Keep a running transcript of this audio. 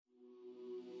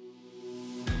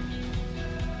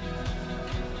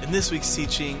In this week's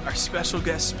teaching, our special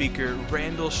guest speaker,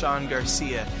 Randall Sean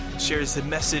Garcia, shares the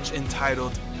message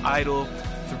entitled Idle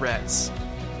Threats.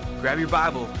 Grab your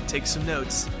Bible, take some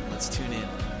notes, and let's tune in.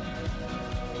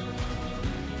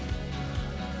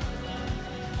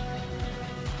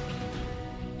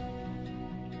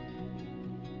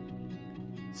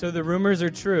 So the rumors are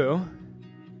true.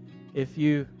 If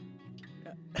you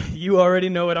already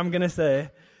know what I'm going to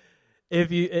say.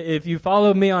 If you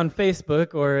follow me on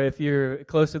Facebook or if you're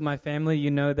close with my family, you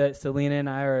know that Selena and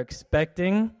I are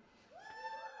expecting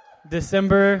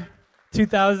December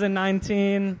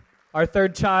 2019, our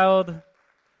third child.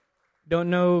 Don't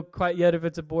know quite yet if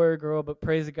it's a boy or girl, but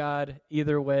praise God,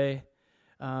 either way.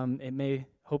 It may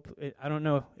I don't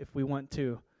know if we want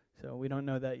to, so we don't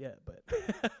know that yet.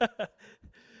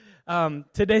 But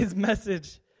today's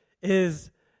message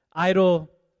is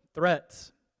idle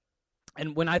threats.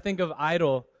 And when I think of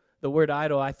idle, the word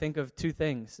idle, I think of two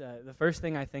things. The first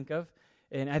thing I think of,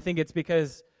 and I think it's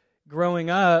because growing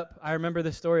up, I remember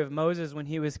the story of Moses when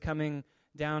he was coming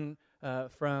down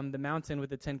from the mountain with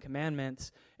the Ten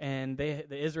Commandments, and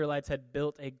the Israelites had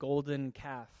built a golden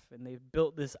calf, and they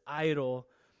built this idol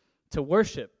to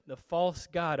worship, the false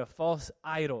god, a false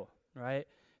idol, right?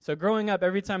 So growing up,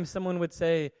 every time someone would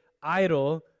say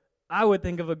idol, I would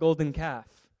think of a golden calf,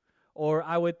 or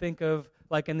I would think of,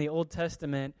 like in the Old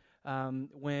Testament,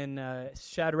 when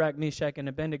Shadrach, Meshach, and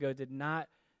Abednego did not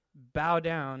bow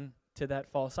down to that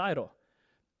false idol.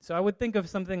 So I would think of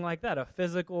something like that, a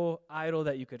physical idol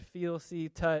that you could feel, see,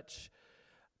 touch.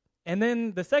 And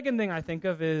then the second thing I think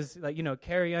of is, like,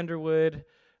 Carrie Underwood,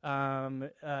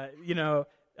 Kelly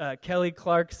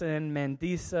Clarkson,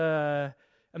 Mandisa,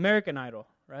 American Idol,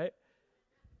 right?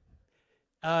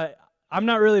 I'm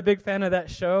not really a big fan of that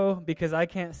show because I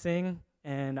can't sing.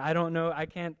 And I don't know,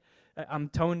 I'm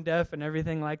tone deaf and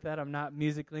everything like that. I'm not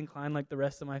musically inclined like the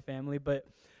rest of my family. But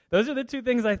those are the two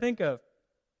things I think of.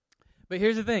 But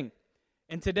here's the thing.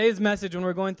 In today's message, when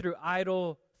we're going through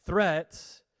idle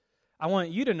threats, I want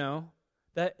you to know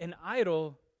that an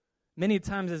idol many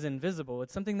times is invisible.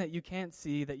 It's something that you can't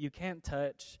see, that you can't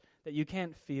touch, that you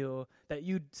can't feel, that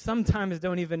you sometimes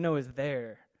don't even know is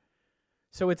there.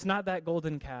 So it's not that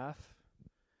golden calf.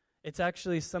 It's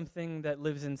actually something that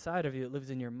lives inside of you. It lives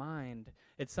in your mind.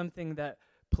 It's something that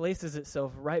places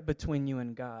itself right between you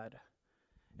and God.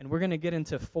 And we're going to get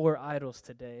into 4 idols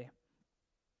today.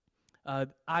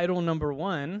 Idol number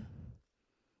 1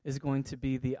 is going to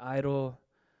be the idol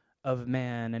of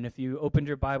man. And if you opened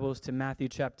your Bibles to Matthew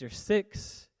chapter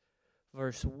 6,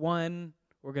 verse 1,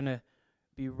 we're going to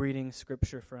be reading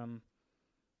scripture from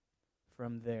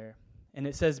there. And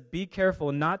it says, "Be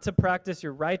careful not to practice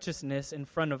your righteousness in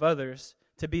front of others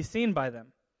to be seen by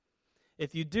them.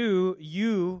 If you do,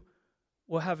 you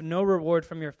will have no reward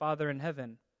from your Father in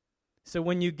heaven. So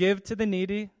when you give to the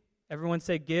needy," everyone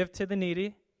say, "give to the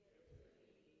needy.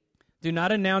 Do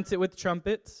not announce it with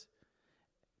trumpets,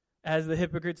 as the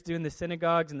hypocrites do in the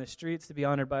synagogues and the streets to be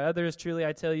honored by others. Truly,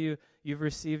 I tell you, you've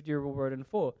received your reward in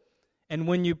full. And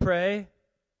when you pray,"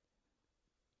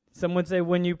 someone say,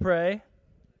 "when you pray."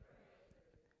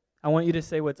 I want you to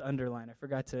say what's underlined. I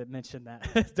forgot to mention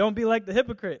that. Don't be like the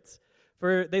hypocrites,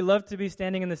 for they love to be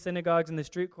standing in the synagogues and the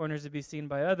street corners to be seen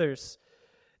by others.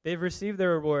 They've received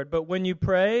their reward. But when you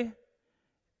pray,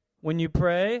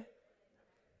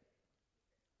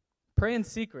 pray in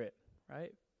secret,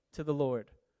 right, to the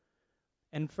Lord.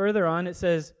 And further on it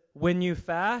says, when you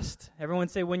fast, everyone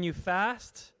say, when you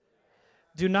fast,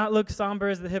 do not look somber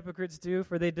as the hypocrites do,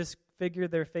 for they disfigure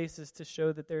their faces to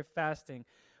show that they're fasting.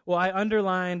 Well, I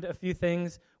underlined a few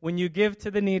things. When you give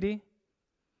to the needy,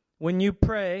 when you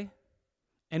pray,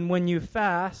 and when you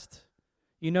fast,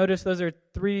 you notice those are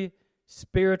 3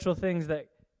 spiritual things that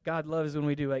God loves when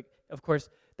we do. Like, of course,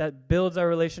 that builds our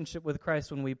relationship with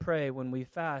Christ when we pray, when we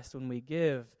fast, when we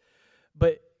give.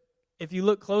 But if you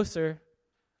look closer,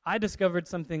 I discovered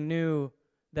something new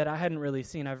that I hadn't really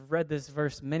seen. I've read this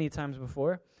verse many times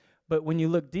before. But when you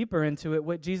look deeper into it,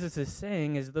 what Jesus is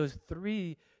saying is those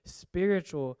 3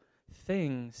 spiritual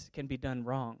things can be done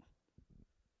wrong.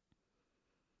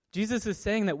 Jesus is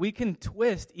saying that we can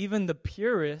twist even the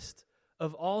purest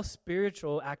of all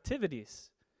spiritual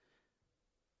activities.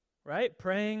 Right?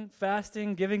 Praying,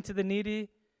 fasting, giving to the needy.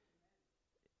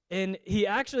 And he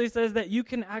actually says that you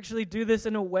can actually do this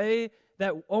in a way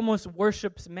that almost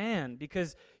worships man,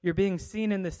 because you're being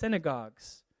seen in the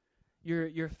synagogues.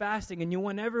 You're fasting, and you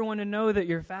want everyone to know that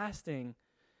you're fasting.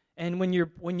 And when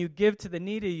you give to the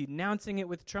needy, announcing it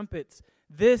with trumpets,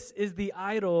 this is the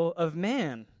idol of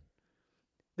man.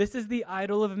 This is the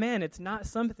idol of man. It's not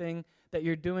something that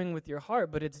you're doing with your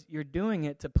heart, but you're doing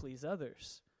it to please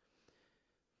others.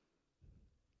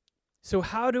 So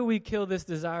how do we kill this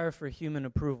desire for human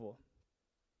approval?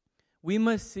 We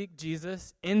must seek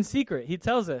Jesus in secret. He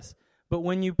tells us, but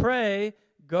when you pray,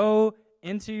 go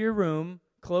into your room,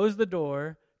 close the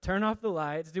door, turn off the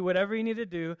lights, do whatever you need to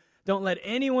do. Don't let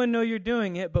anyone know you're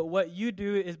doing it, but what you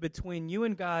do is between you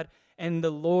and God, and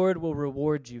the Lord will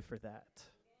reward you for that.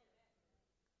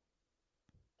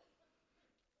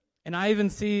 And I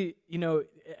even see,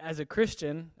 as a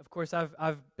Christian, of course,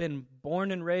 I've been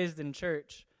born and raised in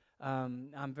church.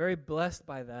 I'm very blessed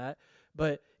by that.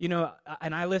 But,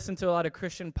 and I listen to a lot of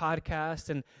Christian podcasts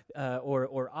and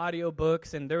or audio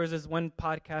books. And there was this one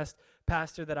podcast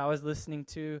pastor that I was listening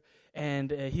to,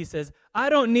 and he says, I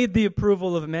don't need the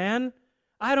approval of man.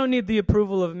 I don't need the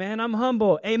approval of man. I'm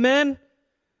humble. Amen?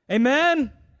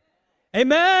 Amen?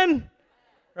 Amen?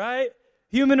 Right?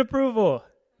 Human approval.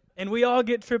 And we all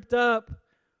get tripped up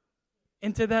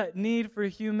into that need for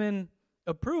human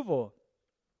approval.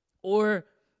 Or,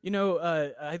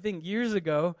 I think years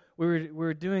ago, we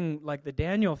were doing like the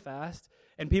Daniel fast,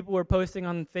 and people were posting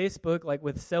on Facebook like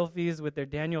with selfies with their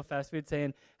Daniel fast food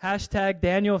saying,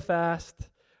 #Daniel fast,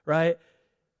 right?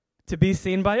 To be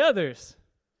seen by others.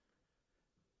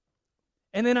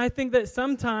 And then I think that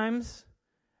sometimes,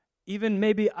 even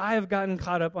maybe I have gotten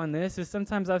caught up on this, is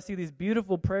sometimes I see these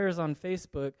beautiful prayers on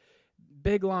Facebook,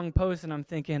 big long posts, and I'm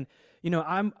thinking,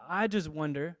 I just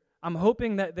wonder, I'm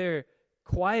hoping that their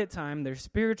quiet time, their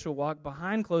spiritual walk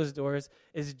behind closed doors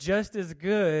is just as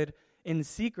good in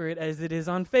secret as it is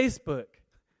on Facebook.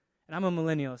 And I'm a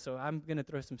millennial, so I'm going to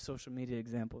throw some social media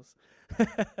examples.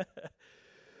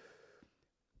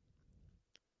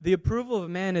 The approval of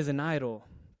man is an idol.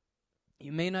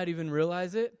 You may not even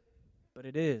realize it, but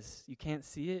it is. You can't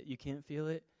see it, you can't feel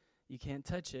it, you can't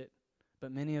touch it,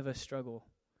 but many of us struggle.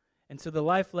 And so the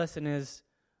life lesson is,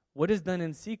 what is done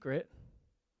in secret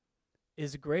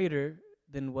is greater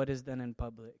than what is done in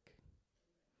public.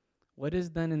 What is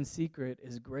done in secret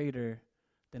is greater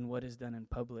than what is done in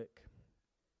public.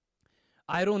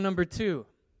 Idol number 2,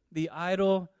 the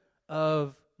idol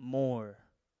of more.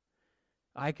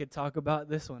 I could talk about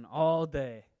this one all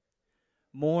day.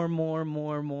 More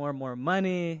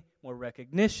money, more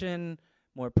recognition,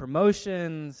 more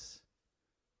promotions,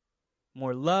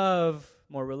 more love,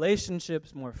 more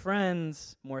relationships, more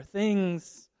friends, more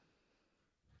things.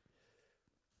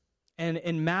 And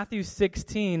in Matthew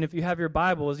 16, if you have your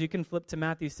Bibles, you can flip to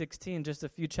Matthew 16, just a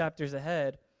few chapters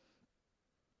ahead.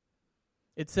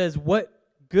 It says, what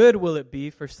good will it be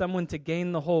for someone to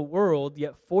gain the whole world,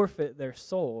 yet forfeit their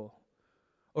soul?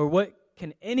 Or what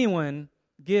can anyone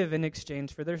give in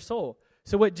exchange for their soul?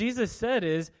 So what Jesus said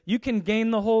is, you can gain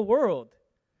the whole world.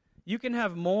 You can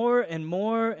have more and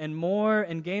more and more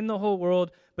and gain the whole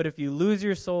world, but if you lose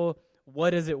your soul,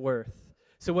 what is it worth?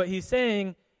 So what he's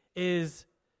saying is,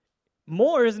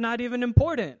 more is not even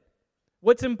important.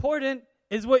 What's important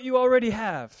is what you already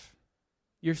have,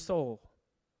 your soul.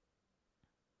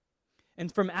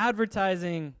 And from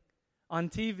advertising on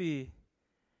TV,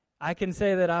 I can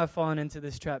say that I've fallen into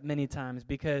this trap many times,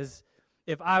 because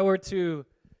if I were to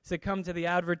succumb to the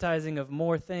advertising of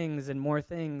more things and more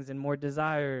things and more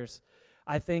desires,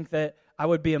 I think that I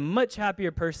would be a much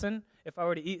happier person if I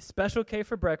were to eat Special K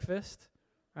for breakfast,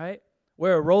 right?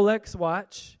 Wear a Rolex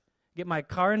watch, get my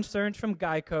car insurance from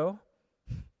Geico,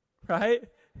 right?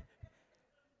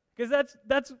 Because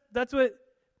that's what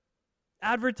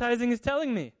advertising is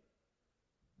telling me.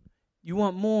 You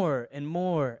want more and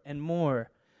more and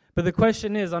more. But the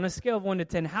question is, on a scale of 1 to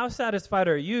 10, how satisfied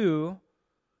are you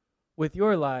with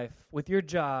your life, with your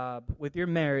job, with your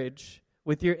marriage,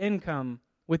 with your income,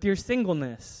 with your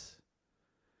singleness?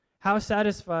 How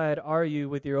satisfied are you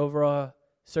with your overall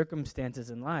circumstances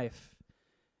in life?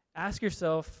 Ask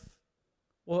yourself,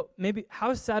 well, maybe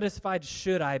how satisfied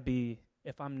should I be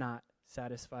if I'm not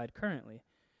satisfied currently?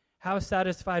 How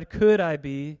satisfied could I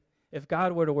be if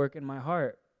God were to work in my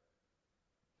heart?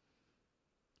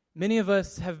 Many of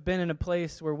us have been in a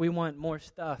place where we want more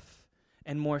stuff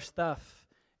and more stuff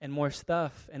and more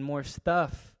stuff and more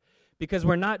stuff, because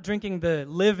we're not drinking the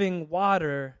living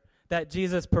water that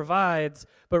Jesus provides,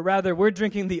 but rather we're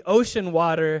drinking the ocean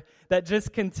water that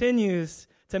just continues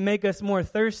to make us more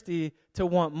thirsty to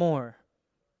want more.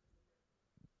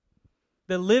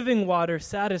 The living water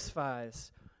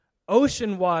satisfies.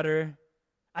 Ocean water,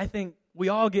 I think we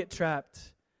all get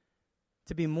trapped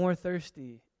to be more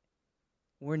thirsty.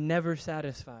 We're never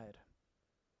satisfied.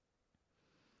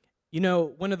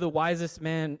 One of the wisest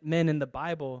men in the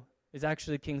Bible is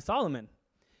actually King Solomon.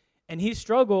 And he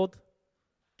struggled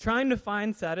trying to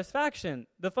find satisfaction.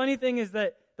 The funny thing is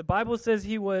that the Bible says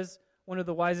he was one of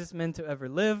the wisest men to ever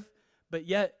live, but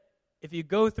yet if you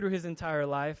go through his entire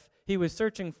life, he was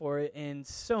searching for it in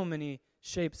so many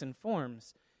shapes and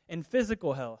forms. In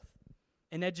physical health,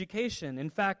 in education. In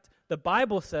fact, the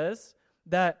Bible says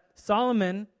that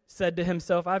Solomon said to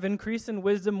himself, I've increased in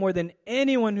wisdom more than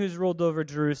anyone who's ruled over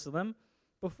Jerusalem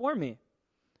before me.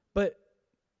 But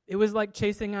it was like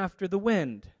chasing after the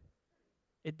wind.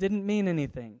 It didn't mean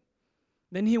anything.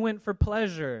 Then he went for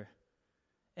pleasure,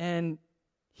 and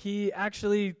he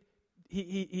actually,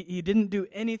 he didn't do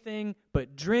anything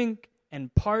but drink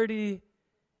and party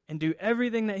and do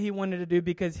everything that he wanted to do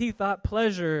because he thought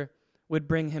pleasure would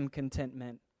bring him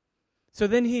contentment. So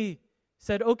then he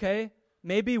said, okay,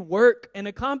 maybe work and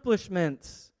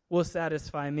accomplishments will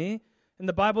satisfy me. And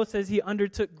the Bible says he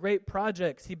undertook great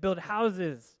projects. He built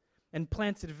houses and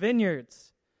planted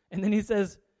vineyards. And then he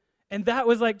says, and that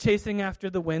was like chasing after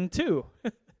the wind too.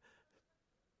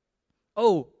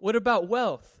 Oh, what about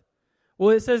wealth?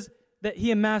 Well, it says that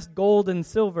he amassed gold and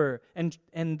silver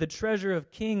and the treasure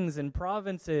of kings and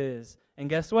provinces. And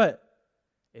guess what?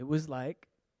 It was like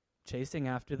chasing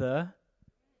after the...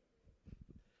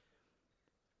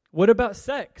 What about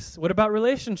sex? What about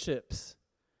relationships?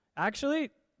 Actually,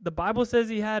 the Bible says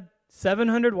he had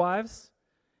 700 wives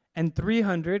and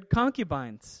 300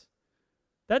 concubines.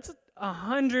 That's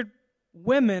 100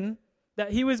 women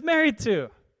that he was married to.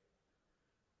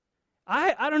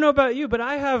 I don't know about you, but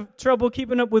I have trouble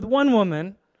keeping up with one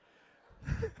woman.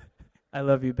 I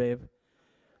love you, babe.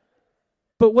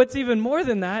 But what's even more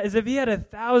than that is if he had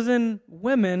 1,000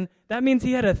 women, that means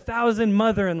he had 1,000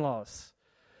 mother-in-laws.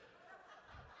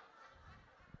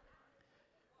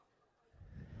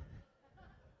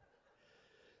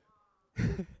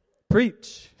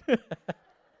 Preach.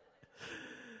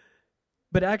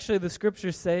 But actually the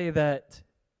scriptures say that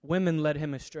women led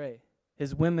him astray.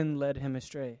 His women led him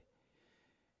astray.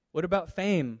 What about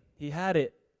fame? He had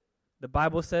it. The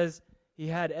Bible says he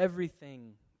had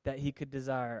everything that he could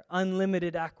desire.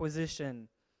 Unlimited acquisition,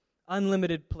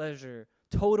 unlimited pleasure,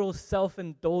 total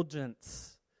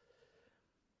self-indulgence.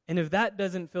 And if that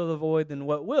doesn't fill the void, then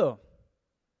what will?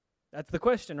 That's the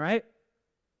question, right?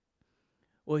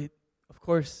 Well, of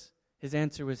course, his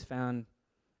answer was found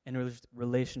in a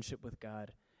relationship with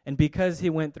God. And because he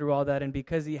went through all that and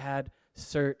because he had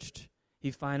searched,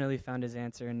 he finally found his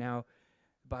answer. And now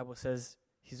the Bible says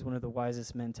he's one of the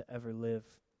wisest men to ever live.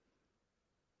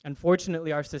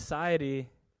 Unfortunately, our society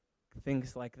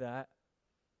thinks like that.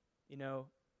 You know,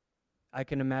 I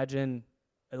can imagine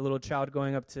a little child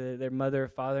going up to their mother or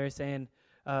father saying,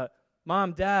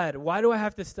 Mom, Dad, why do I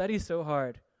have to study so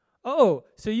hard? Oh,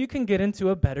 so you can get into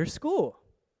a better school.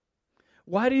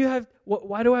 Why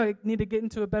do I need to get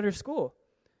into a better school?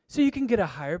 So you can get a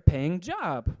higher paying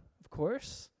job, of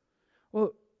course.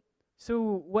 Well,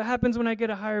 so what happens when I get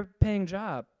a higher paying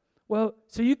job? Well,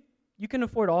 so you can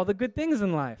afford all the good things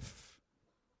in life.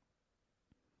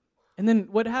 And then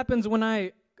what happens when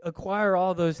I acquire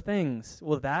all those things?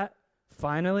 Will that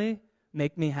finally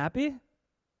make me happy?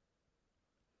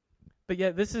 But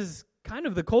yet this is kind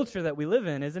of the culture that we live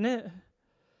in, isn't it?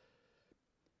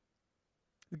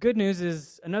 The good news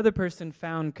is another person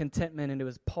found contentment, and it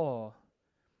was Paul.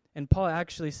 And Paul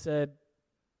actually said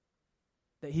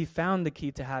that he found the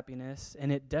key to happiness,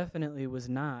 and it definitely was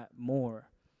not more.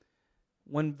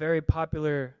 One very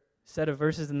popular set of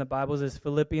verses in the Bible is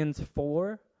Philippians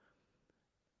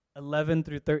 4:11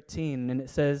 through 13, and it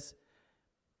says,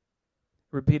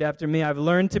 repeat after me, I've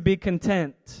learned to be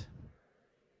content,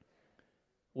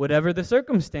 whatever the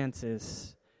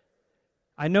circumstances.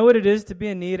 I know what it is to be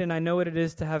in need, and I know what it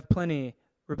is to have plenty.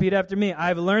 Repeat after me,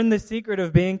 I've learned the secret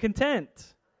of being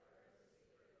content.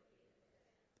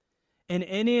 In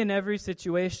any and every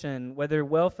situation, whether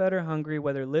well-fed or hungry,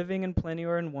 whether living in plenty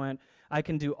or in want, I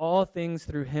can do all things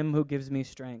through him who gives me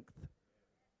strength.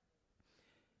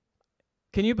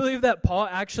 Can you believe that Paul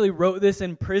actually wrote this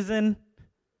in prison?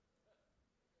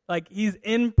 Like, he's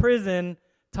in prison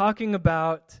talking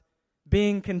about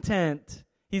being content.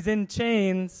 He's in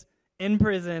chains, in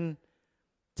prison,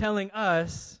 telling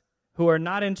us who are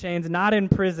not in chains, not in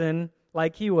prison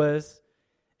like he was,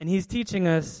 and he's teaching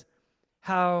us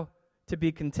how to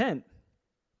be content.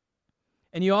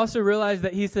 And you also realize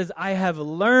that he says, I have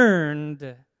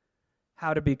learned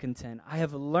how to be content. I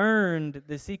have learned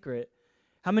the secret.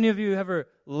 How many of you have ever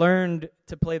learned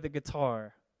to play the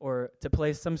guitar or to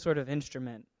play some sort of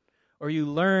instrument? Or you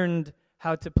learned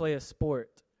how to play a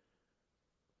sport?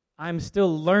 I'm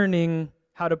still learning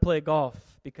how to play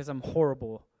golf because I'm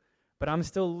horrible. But I'm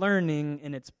still learning,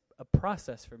 and it's a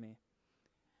process for me.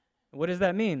 What does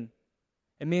that mean?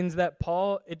 It means that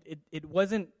Paul, it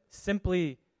wasn't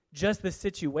simply just the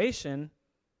situation,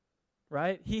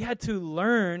 right? He had to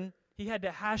learn He had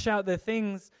to hash out the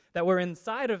things that were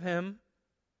inside of him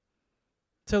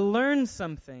to learn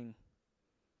something.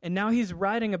 And now he's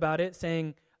writing about it,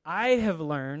 saying, I have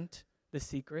learned the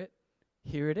secret.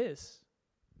 Here it is.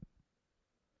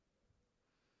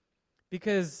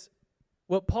 Because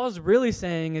what Paul's really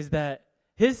saying is that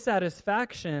his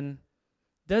satisfaction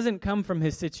doesn't come from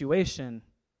his situation.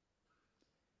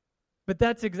 But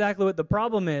that's exactly what the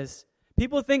problem is.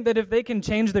 People think that if they can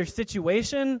change their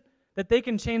situation, that they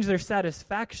can change their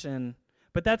satisfaction.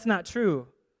 But that's not true.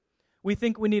 We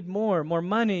think we need more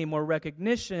money, more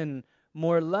recognition,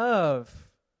 more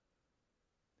love.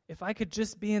 If I could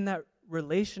just be in that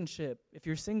relationship, if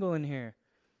you're single in here,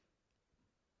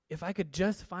 if I could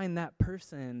just find that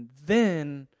person,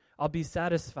 then I'll be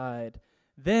satisfied.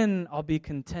 Then I'll be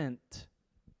content.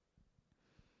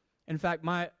 In fact,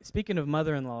 speaking of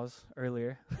mother-in-laws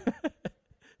earlier,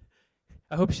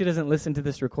 I hope she doesn't listen to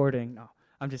this recording. No,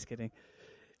 I'm just kidding.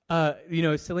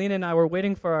 Selena and I were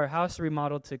waiting for our house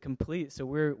remodel to complete, so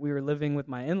we were living with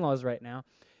my in-laws right now.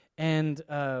 And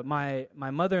my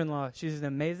mother-in-law, she's an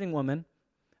amazing woman.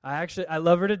 I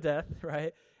love her to death,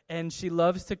 right? And she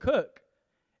loves to cook.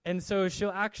 And so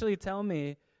she'll actually tell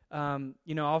me,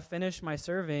 I'll finish my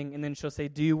serving, and then she'll say,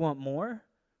 do you want more?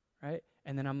 Right?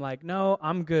 And then I'm like, no,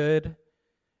 I'm good.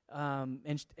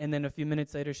 And then a few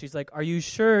minutes later, she's like, are you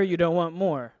sure you don't want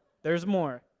more? There's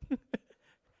more.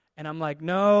 And I'm like,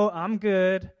 no, I'm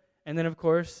good. And then, of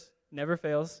course, never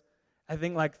fails. I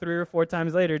think like 3 or 4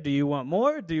 times later, do you want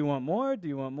more? Do you want more? Do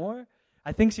you want more?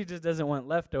 I think she just doesn't want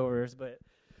leftovers.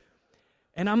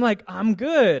 And I'm like, I'm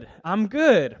good. I'm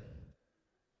good.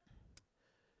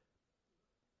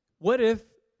 What if,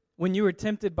 when you were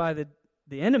tempted by the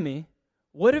enemy,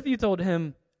 what if you told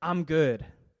him, I'm good?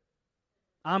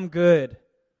 I'm good.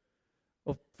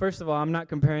 Well, first of all, I'm not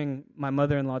comparing my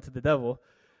mother-in-law to the devil.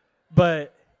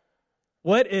 But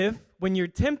what if, when you're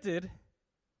tempted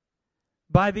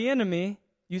by the enemy,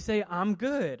 you say, I'm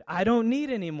good. I don't need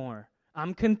any more.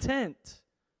 I'm content.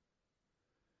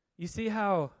 You see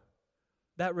how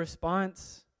that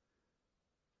response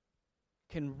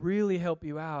can really help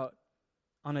you out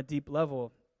on a deep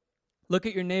level. Look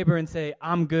at your neighbor and say,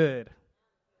 I'm good.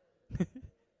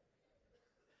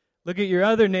 Look at your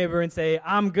other neighbor and say,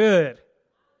 I'm good.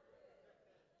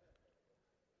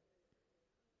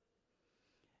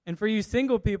 And for you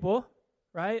single people,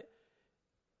 right?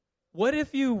 What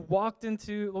if you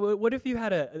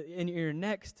had in your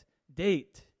next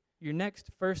date, your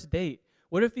next first date,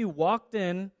 what if you walked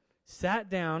in, sat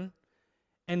down,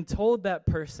 and told that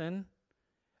person,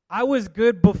 I was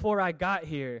good before I got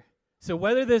here. So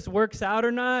whether this works out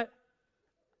or not,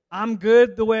 I'm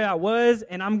good the way I was,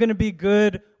 and I'm going to be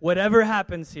good whatever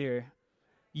happens here.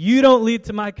 You don't lead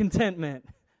to my contentment.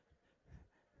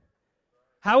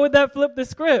 How would that flip the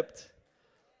script?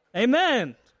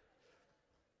 Amen.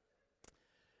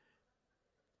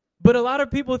 But a lot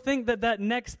of people think that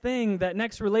next thing, that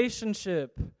next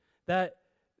relationship,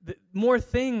 more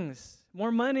things,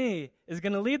 more money is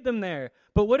going to lead them there.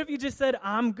 But what if you just said,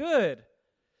 I'm good?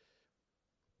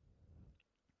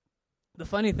 The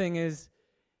funny thing is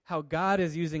how God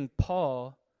is using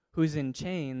Paul, who's in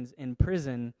chains, in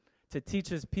prison, to teach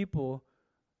his people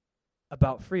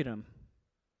about freedom.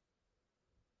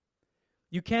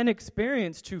 You can't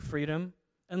experience true freedom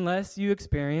unless you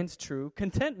experience true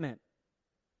contentment.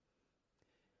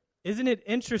 Isn't it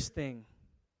interesting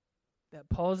that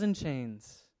Paul's in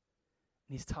chains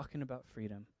and he's talking about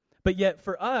freedom? But yet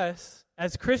for us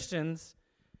as Christians,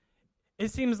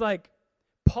 it seems like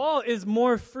Paul is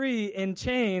more free in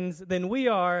chains than we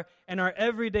are in our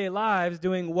everyday lives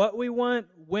doing what we want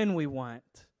when we want.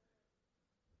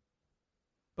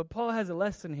 But Paul has a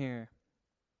lesson here.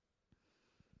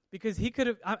 Because he could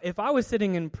have, if I was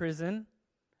sitting in prison,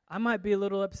 I might be a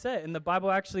little upset. And the Bible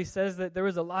actually says that there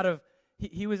was a lot of,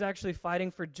 he was actually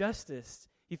fighting for justice.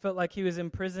 He felt like he was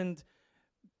imprisoned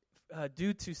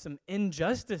due to some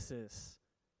injustices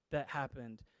that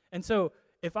happened. And so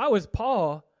if I was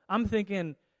Paul, I'm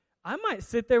thinking, I might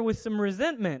sit there with some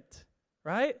resentment,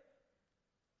 right?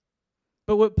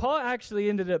 But what Paul actually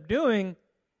ended up doing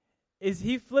is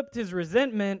he flipped his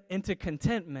resentment into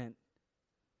contentment.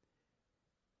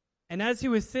 And as he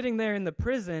was sitting there in the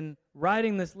prison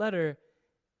writing this letter,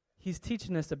 he's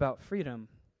teaching us about freedom.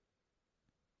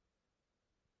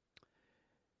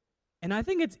 And I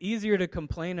think it's easier to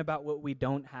complain about what we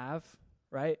don't have,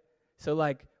 right? So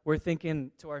like we're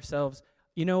thinking to ourselves,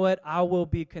 you know what? I will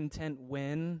be content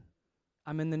when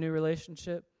I'm in the new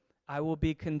relationship. I will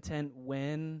be content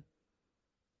when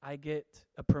I get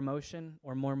a promotion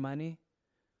or more money.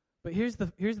 But here's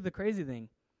the crazy thing.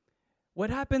 What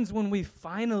happens when we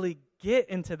finally get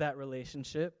into that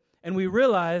relationship and we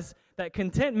realize that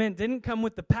contentment didn't come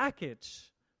with the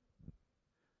package.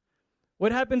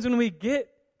 What happens when we get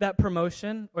that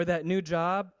promotion or that new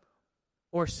job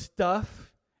or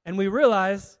stuff, and we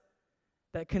realize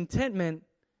that contentment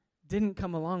didn't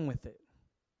come along with it?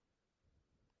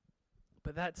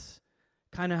 But that's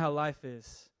kind of how life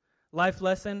is. Life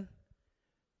lesson: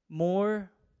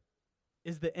 more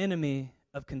is the enemy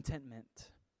of contentment.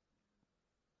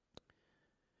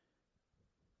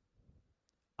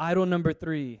 Idol number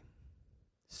 3,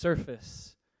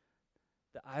 surface.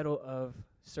 The idol of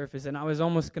surface. And I was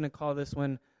almost going to call this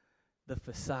one the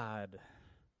facade.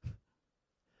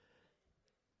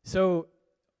 So,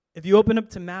 if you open up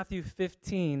to Matthew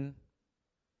 15,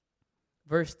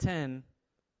 verse 10,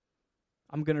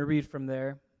 I'm going to read from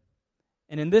there.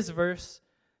 And in this verse,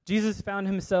 Jesus found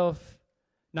himself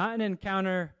not in an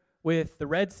encounter with the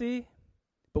Red Sea,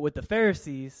 but with the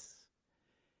Pharisees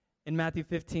in Matthew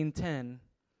 15:10.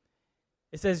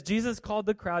 It says, Jesus called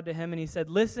the crowd to him and he said,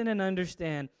 "Listen and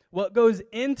understand. What goes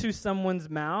into someone's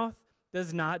mouth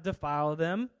does not defile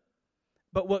them,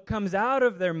 but what comes out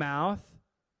of their mouth,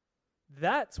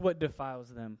 that's what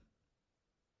defiles them."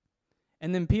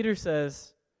 And then Peter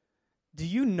says, "Do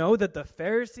you know that the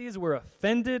Pharisees were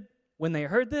offended when they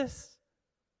heard this?"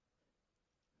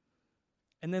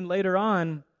 And then later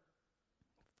on,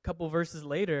 a couple verses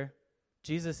later,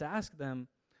 Jesus asked them,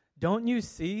 "Don't you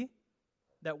see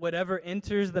that whatever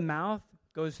enters the mouth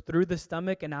goes through the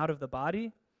stomach and out of the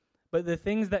body? But the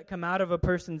things that come out of a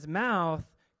person's mouth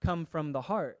come from the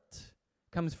heart,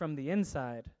 comes from the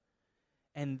inside,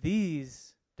 and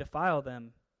these defile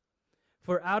them.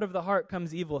 For out of the heart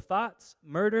comes evil thoughts,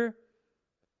 murder,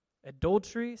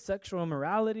 adultery, sexual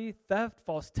immorality, theft,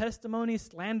 false testimony,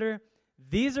 slander.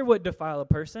 These are what defile a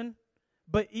person,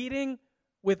 but eating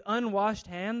with unwashed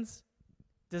hands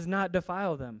does not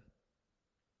defile them."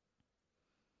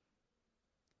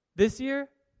 This year,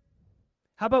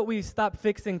 how about we stop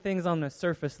fixing things on the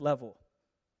surface level?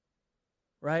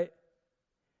 Right?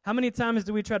 How many times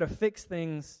do we try to fix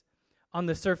things on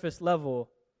the surface level?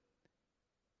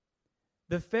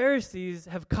 The Pharisees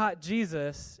have caught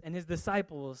Jesus and his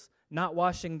disciples not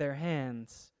washing their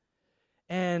hands.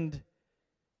 And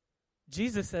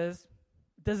Jesus says,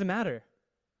 it doesn't matter.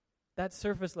 That's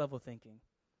surface level thinking.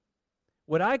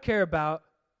 What I care about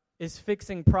is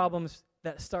fixing problems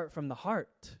that start from the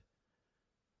heart,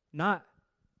 not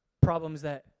problems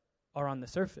that are on the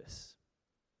surface.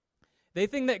 They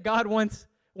think that God wants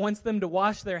them to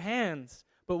wash their hands,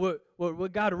 but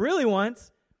what God really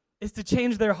wants is to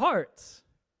change their hearts.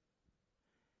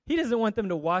 He doesn't want them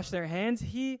to wash their hands.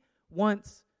 He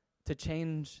wants to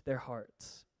change their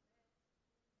hearts.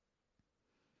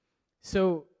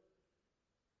 So,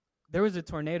 there was a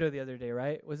tornado the other day,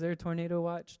 right? Was there a tornado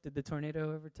watch? Did the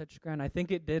tornado ever touch the ground? I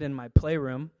think it did in my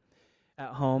playroom at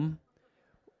home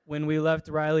when we left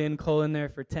Riley and Cole in there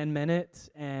for 10 minutes.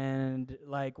 And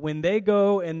like when they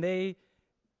go and they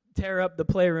tear up the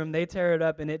playroom, they tear it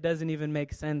up and it doesn't even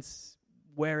make sense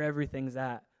where everything's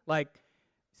at. Like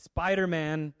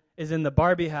Spider-Man is in the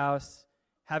Barbie house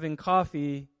having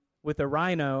coffee with a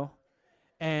rhino,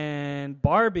 and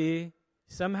Barbie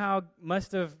somehow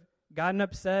must have gotten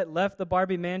upset, left the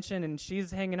Barbie mansion, and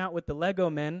she's hanging out with the Lego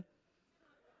men.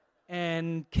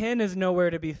 And Ken is nowhere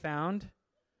to be found.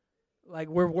 Like,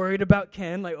 we're worried about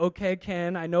Ken. Like, okay,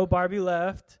 Ken, I know Barbie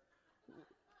left.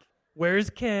 Where's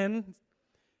Ken?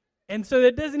 And so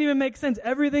it doesn't even make sense.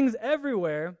 Everything's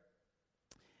everywhere.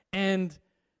 And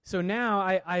so now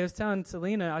I was telling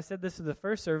Selena, I said this to the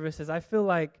first service, is I feel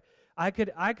like I could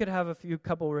have a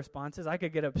couple responses. I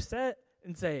could get upset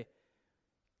and say,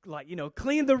 like,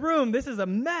 clean the room. This is a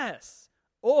mess.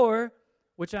 Or,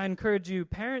 which I encourage you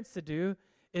parents to do,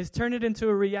 is turn it into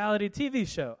a reality TV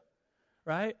show,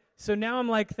 right? So now I'm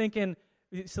like thinking,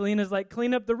 Selena's like,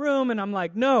 clean up the room. And I'm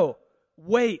like, no,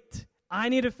 wait. I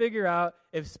need to figure out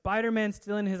if Spider-Man's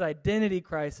still in his identity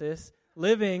crisis,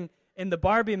 living in the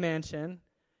Barbie mansion.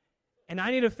 And I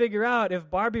need to figure out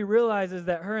if Barbie realizes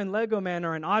that her and Lego Man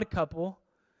are an odd couple.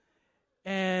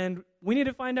 And we need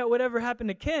to find out whatever happened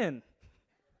to Ken.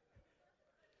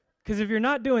 Because if you're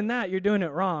not doing that, you're doing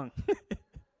it wrong.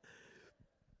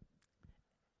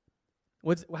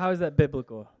 How is that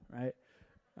biblical, right?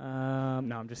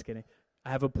 No, I'm just kidding. I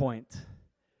have a point.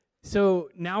 So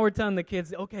now we're telling the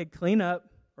kids, okay, clean up,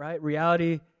 right?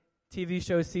 Reality TV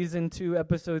show season 2,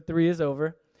 episode 3 is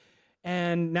over.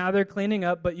 And now they're cleaning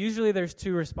up, but usually there's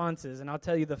 2 responses. And I'll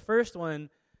tell you the first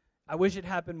one, I wish it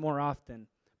happened more often.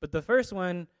 But the first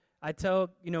one, I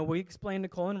tell, we explain to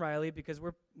Cole and Riley because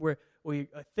we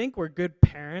think we're good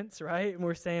parents, right? And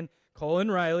we're saying, Cole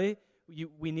and Riley, you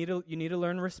need to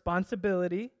learn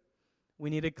responsibility We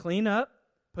need to clean up,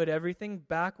 put everything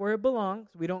back where it belongs.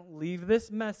 We don't leave this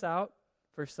mess out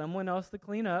for someone else to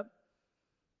clean up.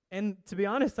 And to be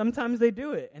honest, sometimes they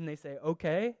do it, and they say,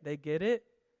 okay, they get it,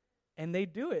 and they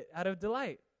do it out of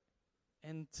delight.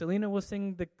 And Selena will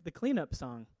sing the cleanup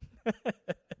song.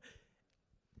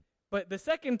 But the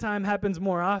second time happens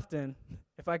more often,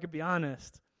 if I could be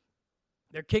honest.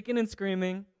 They're kicking and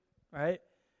screaming, right?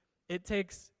 It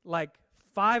takes like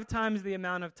 5 times the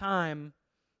amount of time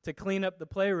to clean up the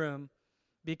playroom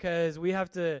because we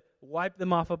have to wipe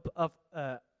them off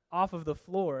of the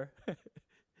floor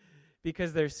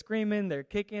because they're screaming, they're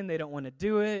kicking, they don't want to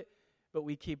do it, but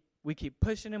we keep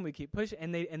pushing them,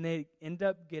 and they end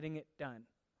up getting it done,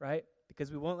 right?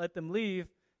 Because we won't let them leave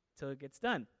till it gets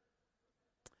done.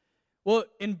 Well,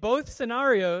 in both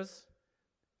scenarios,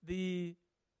 the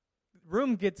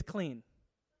room gets clean,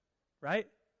 right?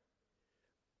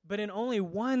 But in only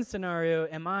one scenario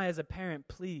am I as a parent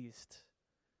pleased.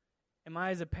 Am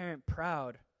I as a parent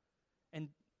proud? And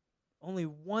only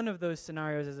one of those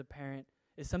scenarios as a parent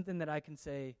is something that I can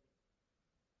say,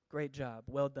 great job,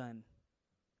 well done.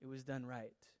 It was done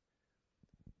right.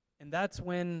 And that's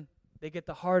when they get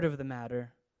the heart of the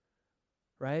matter,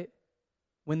 right?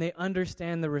 When they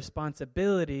understand the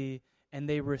responsibility and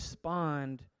they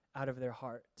respond out of their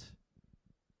heart.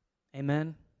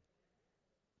 Amen?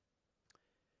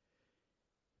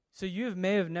 So you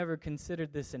may have never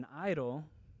considered this an idol,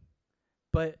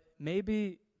 but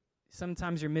maybe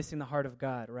sometimes you're missing the heart of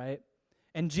God, right?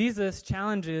 And Jesus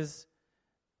challenges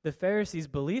the Pharisees'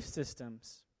 belief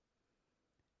systems.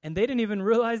 And they didn't even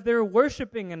realize they were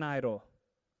worshiping an idol.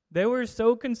 They were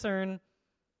so concerned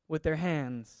with their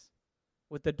hands,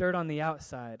 with the dirt on the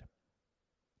outside.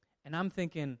 And I'm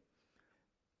thinking,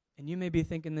 and you may be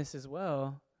thinking this as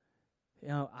well,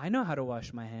 I know how to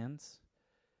wash my hands.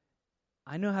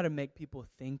 I know how to make people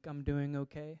think I'm doing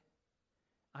okay.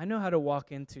 I know how to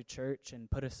walk into church and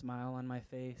put a smile on my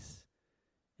face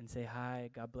and say, hi,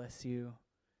 God bless you,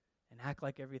 and act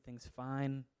like everything's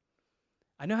fine.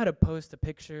 I know how to post a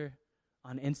picture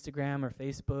on Instagram or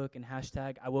Facebook and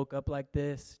hashtag, I woke up like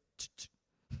this.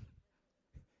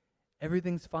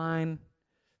 Everything's fine.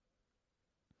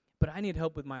 But I need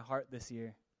help with my heart this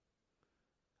year.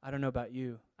 I don't know about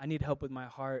you. I need help with my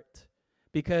heart.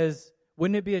 Because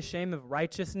wouldn't it be a shame if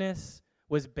righteousness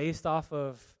was based off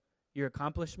of your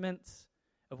accomplishments,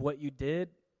 of what you did,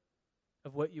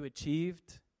 of what you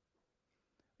achieved?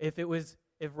 If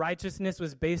righteousness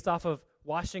was based off of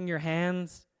washing your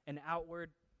hands, an outward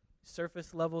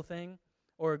surface level thing,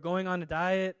 or going on a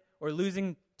diet, or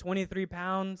losing 23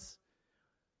 pounds.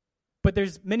 But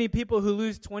there's many people who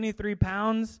lose 23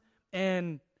 pounds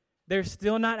and they're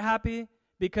still not happy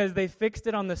because they fixed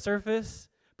it on the surface,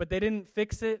 but they didn't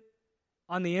fix it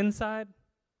on the inside.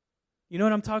 You know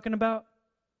what I'm talking about?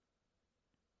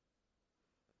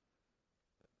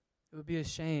 It would be a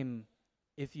shame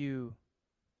if you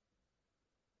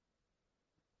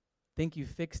think you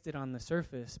fixed it on the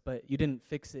surface, but you didn't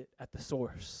fix it at the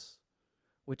source,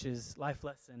 which is life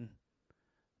lesson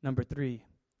number 3.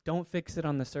 Don't fix it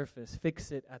on the surface.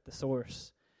 Fix it at the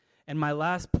source. And my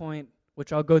last point,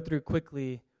 which I'll go through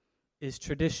quickly, is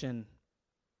tradition.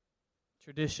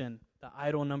 Tradition, the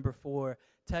idol number 4.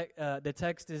 The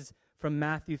text is from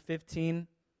Matthew 15,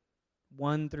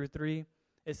 1 through 3.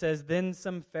 It says, Then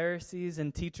some Pharisees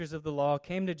and teachers of the law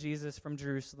came to Jesus from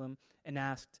Jerusalem and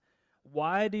asked,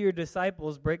 Why do your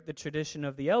disciples break the tradition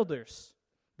of the elders?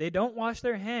 They don't wash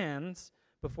their hands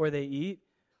before they eat.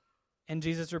 And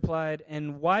Jesus replied,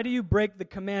 And why do you break the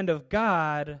command of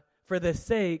God for the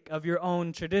sake of your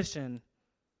own tradition?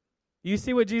 You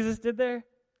see what Jesus did there?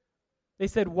 They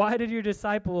said, why did your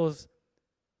disciples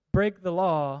break the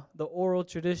law, the oral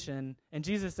tradition? And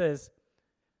Jesus says,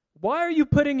 why are you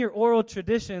putting your oral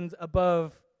traditions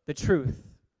above the truth?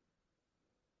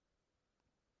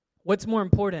 What's more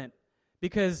important?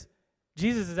 Because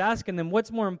Jesus is asking them,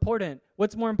 what's more important?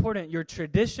 What's more important, your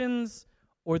traditions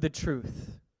or the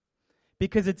truth?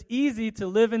 Because it's easy to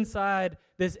live inside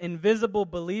this invisible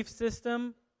belief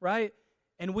system, right?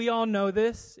 And we all know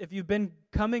this. If you've been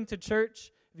coming to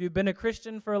church, if you've been a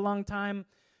Christian for a long time,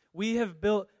 we have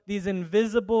built these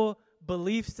invisible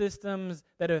belief systems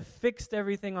that have fixed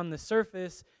everything on the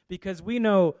surface because we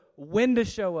know when to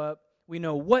show up, we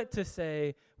know what to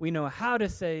say, we know how to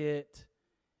say it,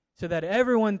 so that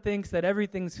everyone thinks that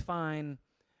everything's fine.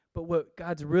 But what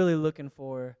God's really looking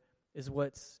for is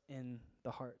what's in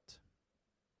the heart.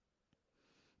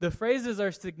 The phrases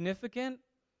are significant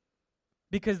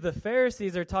because the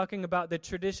Pharisees are talking about the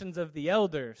traditions of the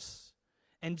elders,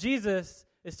 and Jesus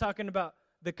is talking about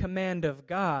the command of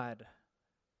God.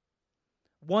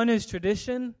 One is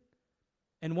tradition,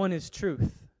 and one is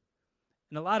truth.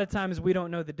 And a lot of times we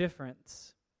don't know the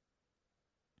difference.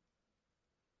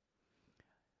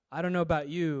 I don't know about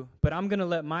you, but I'm going to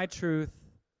let my truth,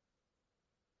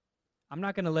 I'm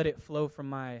not going to let it flow from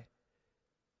my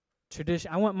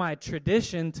tradition. I want my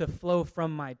tradition to flow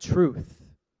from my truth.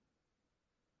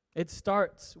 It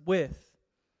starts with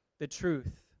the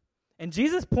truth. And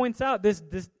Jesus points out this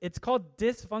it's called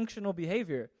dysfunctional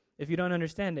behavior, if you don't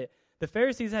understand it. The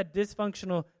Pharisees had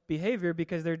dysfunctional behavior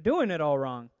because they're doing it all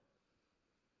wrong.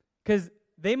 Because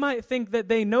they might think that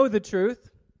they know the truth,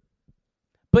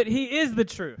 but he is the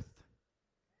truth.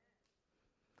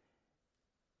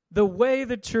 The way,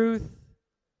 the truth,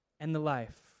 and the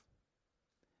life.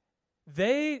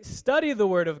 They study the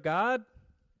Word of God,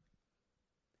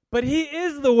 but he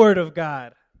is the Word of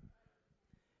God.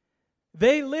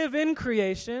 They live in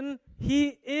creation.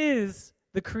 He is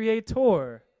the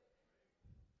Creator.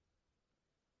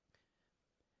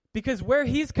 Because where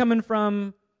he's coming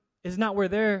from is not where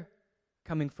they're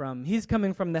coming from. He's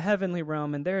coming from the heavenly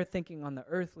realm, and they're thinking on the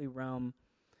earthly realm.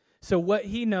 So what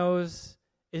he knows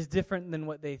is different than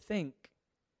what they think.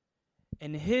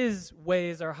 And his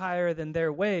ways are higher than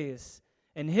their ways.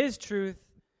 And his truth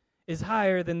is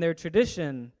higher than their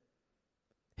tradition.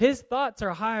 His thoughts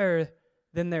are higher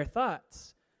than their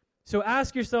thoughts. So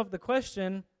ask yourself the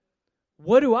question,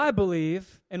 what do I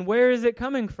believe, and where is it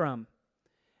coming from?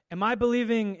 Am I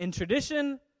believing in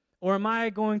tradition, or am I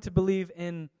going to believe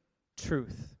in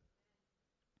truth?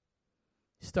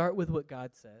 Start with what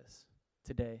God says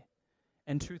today.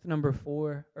 And truth number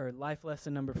 4, or life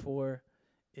lesson number 4,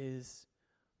 is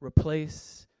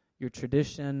replace your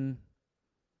tradition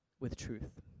with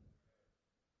truth.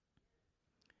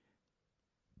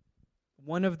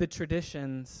 One of the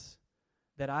traditions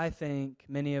that I think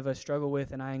many of us struggle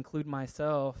with, and I include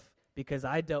myself because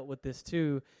I dealt with this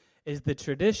too, is the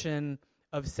tradition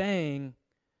of saying,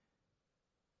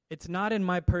 it's not in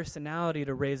my personality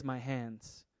to raise my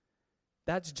hands.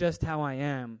 That's just how I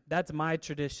am. That's my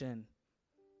tradition.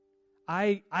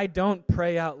 I don't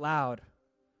pray out loud.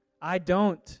 I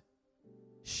don't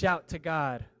shout to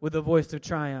God with a voice of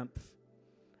triumph.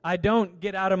 I don't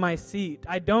get out of my seat.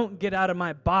 I don't get out of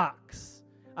my box.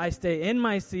 I stay in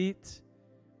my seat.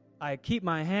 I keep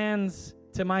my hands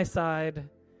to my side.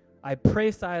 I pray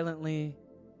silently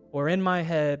or in my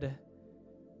head.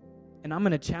 And I'm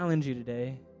going to challenge you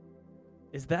today.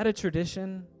 Is that a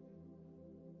tradition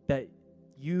that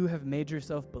you have made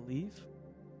yourself believe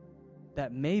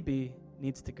that maybe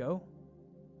needs to go?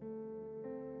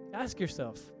 Ask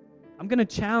yourself. I'm going to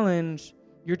challenge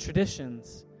your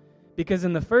traditions, because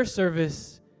in the first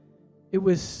service, it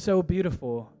was so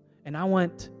beautiful, and I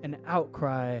want an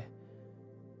outcry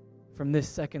from this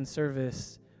second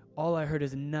service. All I heard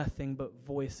is nothing but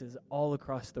voices all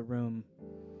across the room.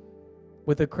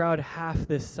 With a crowd half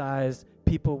this size,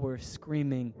 people were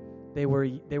screaming. They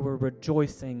were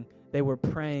rejoicing. They were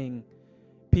praying.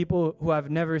 People who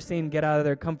I've never seen get out of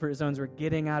their comfort zones were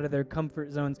getting out of their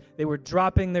comfort zones. They were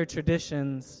dropping their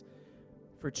traditions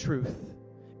for truth.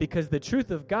 Because the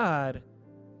truth of God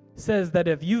says that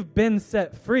if you've been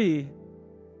set free,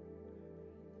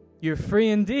 you're free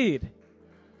indeed.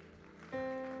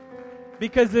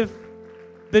 Because if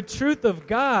the truth of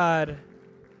God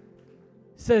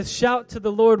says, shout to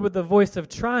the Lord with the voice of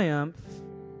triumph,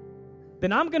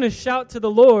 then I'm going to shout to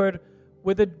the Lord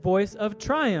with a voice of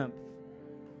triumph.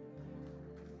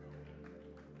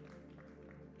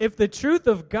 If the truth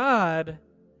of God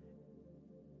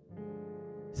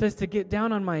says to get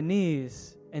down on my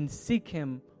knees and seek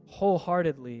him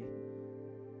wholeheartedly,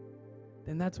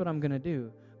 then that's what I'm going to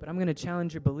do. But I'm going to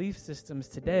challenge your belief systems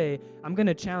today. I'm going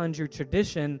to challenge your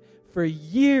tradition. For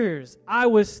years, I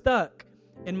was stuck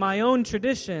in my own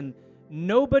tradition.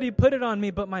 Nobody put it on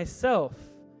me but myself,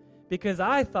 because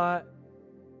I thought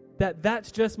that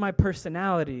that's just my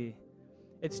personality.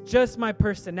 It's just my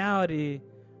personality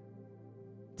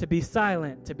to be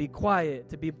silent, to be quiet,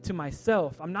 to be to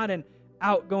myself. I'm not an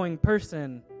outgoing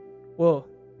person. Well,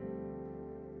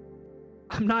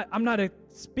 I'm not a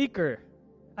speaker.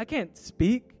 I can't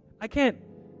speak. I can't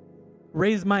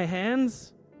raise my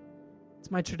hands.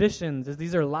 It's my traditions.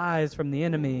 These are lies from the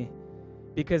enemy.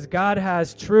 Because God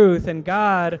has truth, and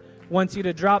God wants you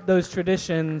to drop those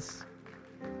traditions.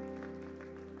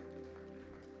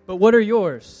 But what are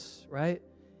yours, right?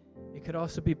 It could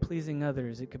also be pleasing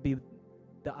others. It could be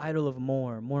the idol of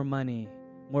more money,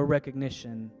 more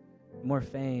recognition, more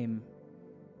fame.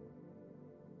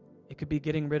 It could be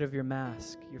getting rid of your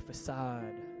mask, your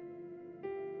facade.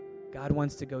 God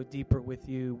wants to go deeper with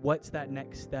you. What's that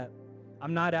next step?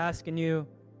 I'm not asking you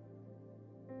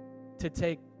to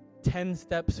take 10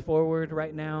 steps forward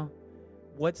right now.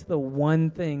 What's the one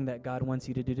thing that God wants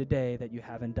you to do today that you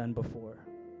haven't done before?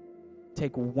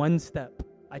 Take one step.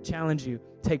 I challenge you,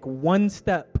 take one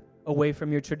step away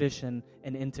from your tradition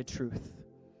and into truth.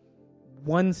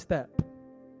 One step.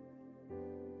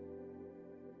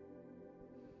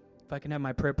 If I can have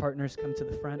my prayer partners come to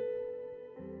the front,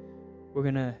 we're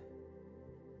going to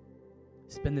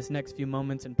spend this next few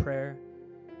moments in prayer.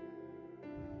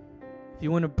 If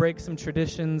you want to break some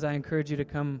traditions, I encourage you to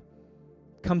come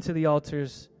to the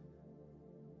altars.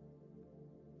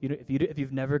 If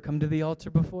you've never come to the altar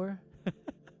before,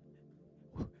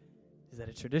 is that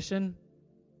a tradition?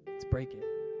 Let's break it.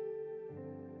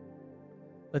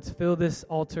 Let's fill this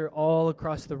altar all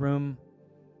across the room.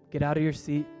 Get out of your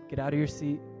seat. Get out of your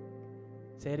seat.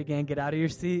 Say it again. Get out of your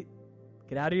seat.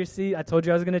 Get out of your seat. I told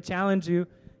you I was going to challenge you.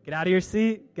 Get out of your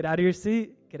seat. Get out of your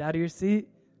seat. Get out of your seat.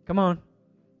 Come on.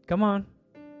 Come on.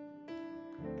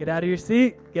 Get out of your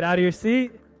seat. Get out of your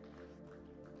seat.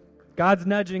 God's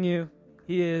nudging you.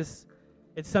 He is.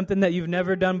 It's something that you've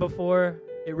never done before.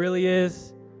 It really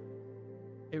is.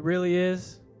 It really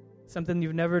is. Something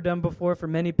you've never done before for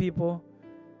many people.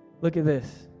 Look at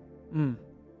this.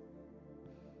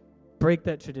 Break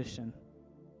that tradition.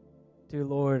 Dear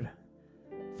Lord,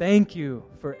 thank you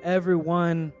for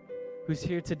everyone who's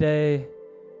here today.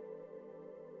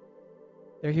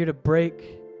 They're here to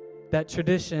break that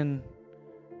tradition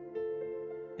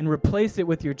and replace it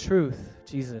with your truth,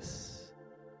 Jesus.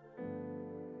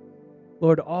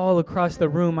 Lord, all across the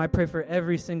room, I pray for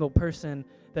every single person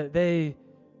that they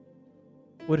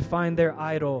would find their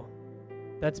idol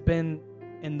that's been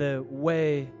in the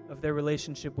way of their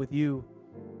relationship with you.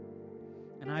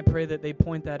 And I pray that they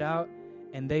point that out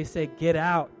and they say, get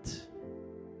out.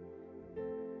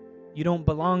 You don't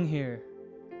belong here.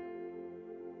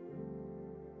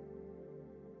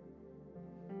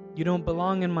 You don't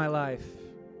belong in my life.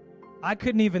 I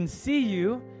couldn't even see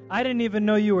you. I didn't even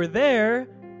know you were there.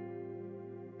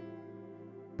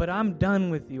 But I'm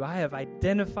done with you. I have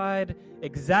identified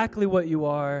exactly what you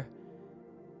are,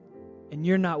 and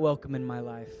you're not welcome in my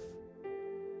life.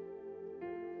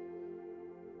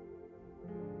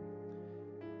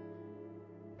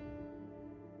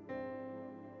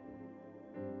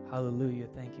 Hallelujah.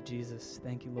 Thank you, Jesus.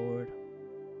 Thank you, Lord.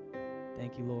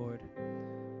 Thank you, Lord.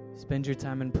 Spend your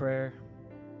time in prayer.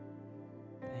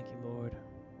 Thank you, Lord.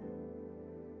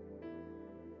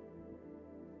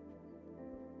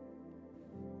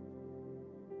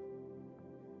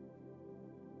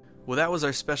 Well, that was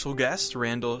our special guest,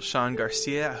 Randall Sean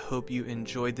Garcia. I hope you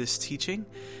enjoyed this teaching.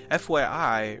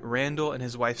 FYI, Randall and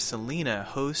his wife Selena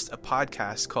host a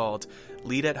podcast called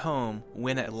Lead at Home,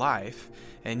 Win at Life,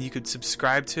 and you could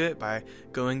subscribe to it by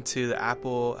going to the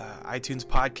Apple iTunes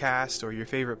podcast or your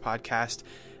favorite podcast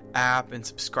app and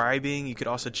subscribing. You could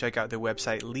also check out their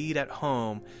website,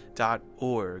 leadathome.org.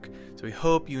 So we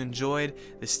hope you enjoyed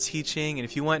this teaching, and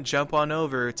if you want, jump on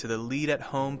over to the Lead at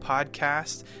Home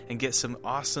podcast and get some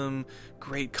awesome,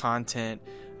 great content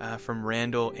from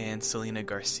Randall and Selena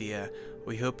Garcia.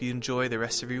 We hope you enjoy the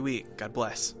rest of your week. God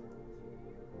bless.